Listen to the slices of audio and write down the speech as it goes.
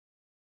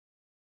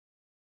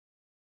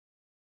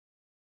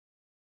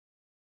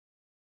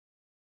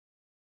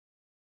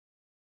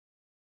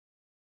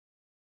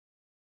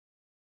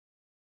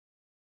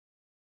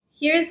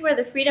Here is where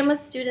the freedom of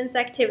students'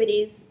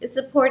 activities is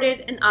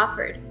supported and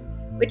offered,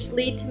 which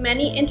lead to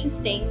many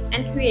interesting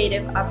and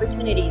creative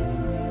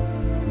opportunities.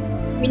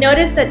 We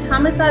notice that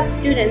Thammasat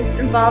students'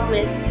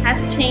 involvement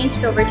has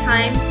changed over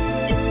time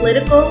in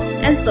political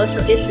and social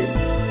issues.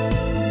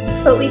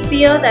 But we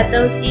feel that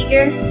those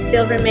eager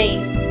still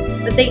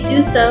remain, but they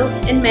do so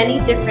in many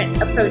different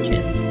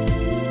approaches.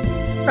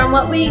 From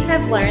what we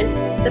have learned,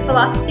 the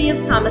philosophy of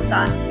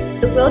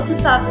Thammasat, the will to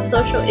solve the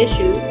social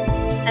issues,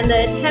 and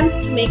the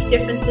attempt to make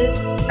differences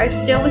are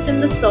still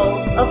within the soul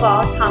of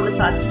all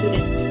Thammasat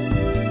students.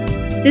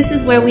 This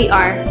is where we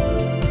are,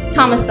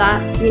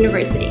 Thammasat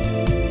University.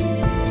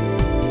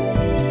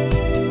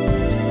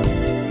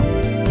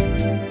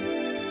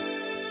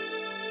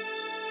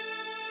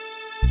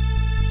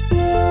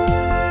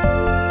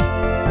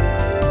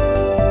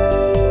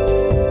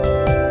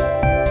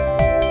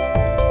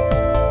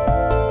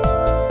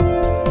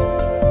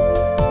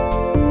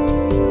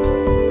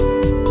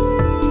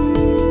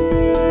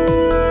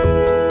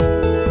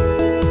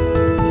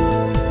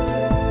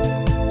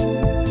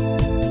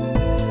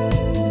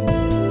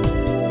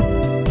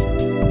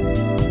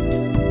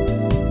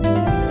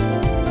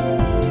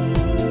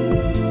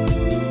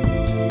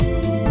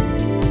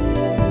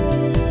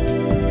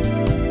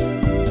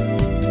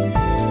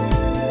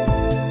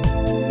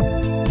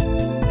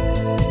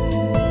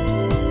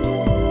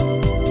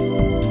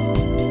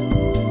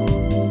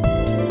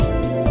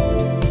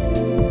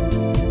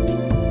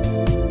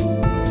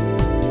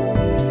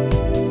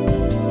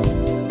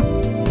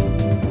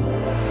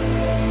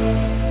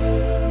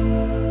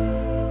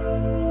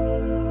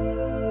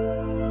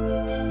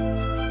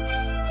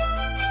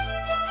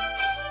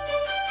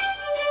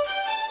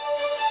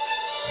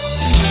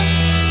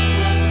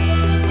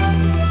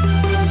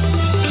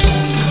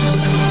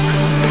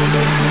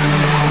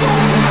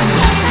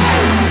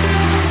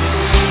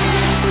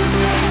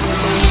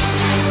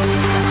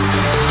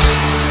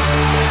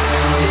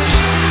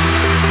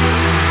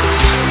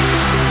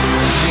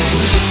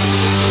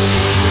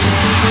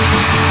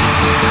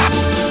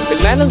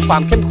แม้เรื่องควา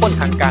มเข้มข้น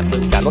ทางการเมื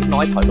องจะลดน้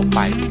อยถอยลงไป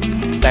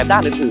แต่ด้า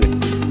นอื่น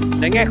ๆ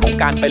ในแง่ของ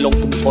การไปลง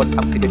ชุมชนท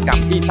ำกิจกรรม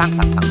ที่สร้างส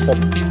รรค์สังคม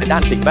ในด้า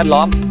นสิ่งแวดล้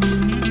อม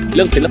เ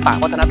รื่องศิลปะ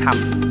วัฒนธรรม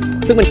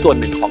ซึ่งเป็นส่วน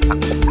หนึ่งของสัง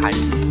คมไทย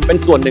เป็น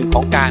ส่วนหนึ่งข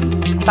องการ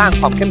สร้าง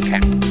ความเข้มแข็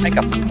งให้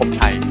กับสังคมไ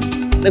ทย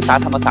นักศึกษา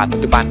ธรรมศาสตร์ปั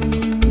จจุบัน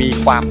มี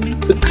ความ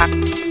คึกคัก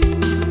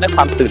และค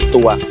วามตื่น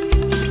ตัว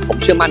ผม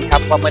เชื่อมั่นครั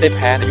บว่าไม่ได้แ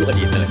พ้ในยุคอ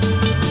ดีตเลย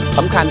ส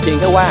ำคัญเพียง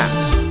แค่ว่า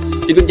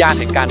จิตวิญญาณ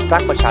แห่งการรั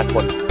กประชาช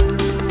น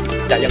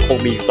จะยังคง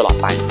มีตลอด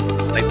ไป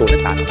ในตัวนั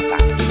กศึกษาธรรมศา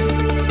สตร์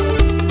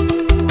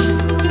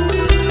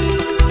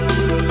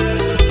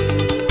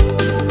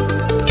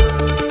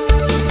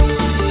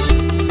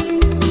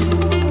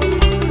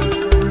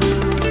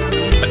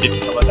บัณฑิต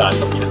ธรรมศาสตร์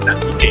ต้องมีลักษณะ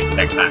พิเศษแ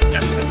ตกต่างจา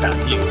กนักศึกษา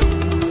ที่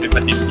เป็นบั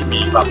ณฑิตที่มี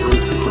ความรู้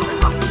ที่คุณ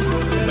ธรรม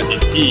เป็นบัณฑิ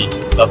ตที่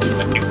เราสึก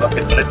ถึงว่าเ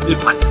ป็นเมล็ดพืช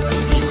พันธุ์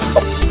ที่มันต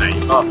กที่ไหน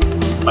ก็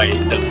ไป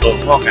เติบโต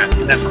งอกงาม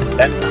ที่นั่นแ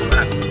ละสาม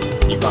ารถ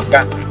มีความกล้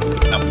าหาญ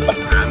นำปัญ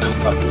หาน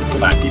ำความรู้เข้า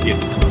มาที่เรียน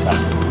ธรรมศาสต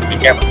ร์ไป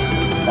แก้ปัญหา